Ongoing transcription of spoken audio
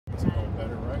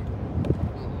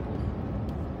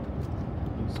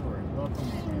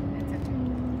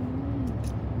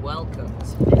welcome.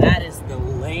 That is the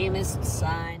lamest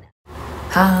sign.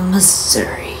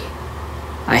 Missouri.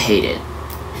 I hate it.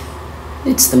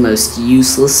 It's the most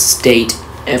useless state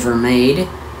ever made.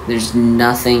 There's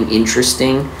nothing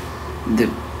interesting. The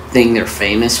thing they're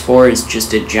famous for is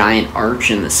just a giant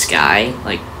arch in the sky.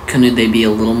 Like, couldn't they be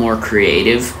a little more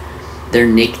creative? Their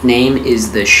nickname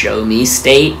is the Show Me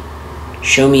State.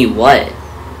 Show me what?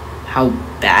 How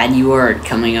bad you are at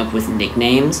coming up with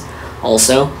nicknames.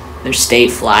 Also, their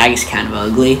state flag is kind of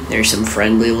ugly. There's some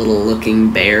friendly little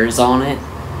looking bears on it.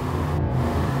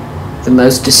 The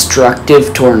most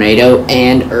destructive tornado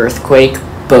and earthquake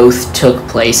both took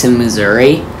place in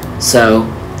Missouri, so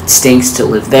it stinks to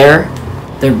live there.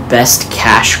 Their best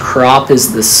cash crop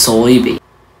is the soybean.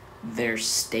 Their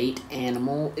state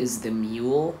animal is the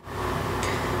mule.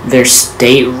 Their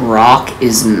state rock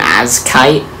is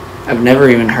Mazkite. I've never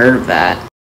even heard of that.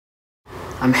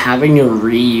 I'm having to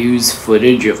reuse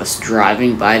footage of us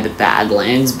driving by the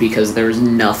Badlands because there was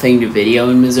nothing to video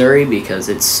in Missouri because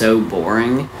it's so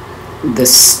boring. The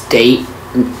state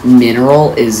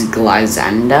mineral is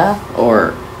Glazanda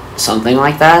or something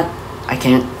like that. I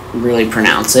can't really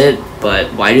pronounce it, but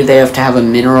why do they have to have a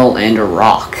mineral and a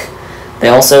rock? They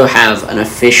also have an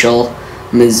official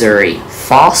Missouri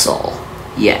fossil.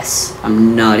 Yes,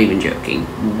 I'm not even joking.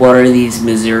 What are these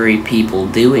Missouri people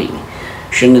doing?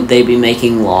 Shouldn't they be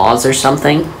making laws or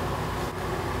something?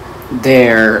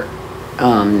 Their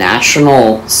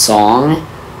national song,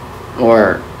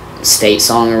 or state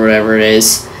song or whatever it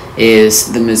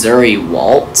is the Missouri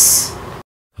Waltz.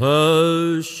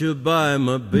 Hush-a-bye,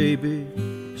 my baby,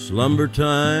 slumber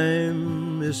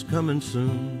time is coming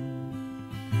soon.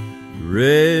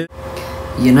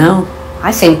 You know,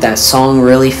 I think that song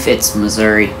really fits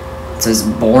Missouri. It's as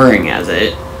boring as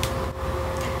it.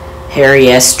 Harry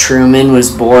S. Truman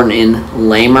was born in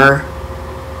Lamar,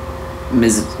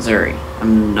 Missouri.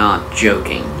 I'm not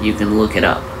joking. You can look it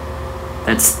up.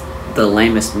 That's the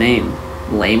lamest name.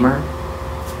 Lamar?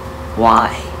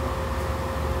 Why?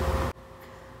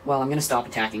 Well, I'm gonna stop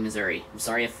attacking Missouri. I'm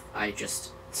sorry if I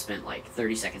just spent like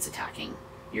 30 seconds attacking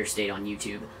your state on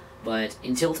YouTube. But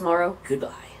until tomorrow,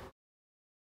 goodbye.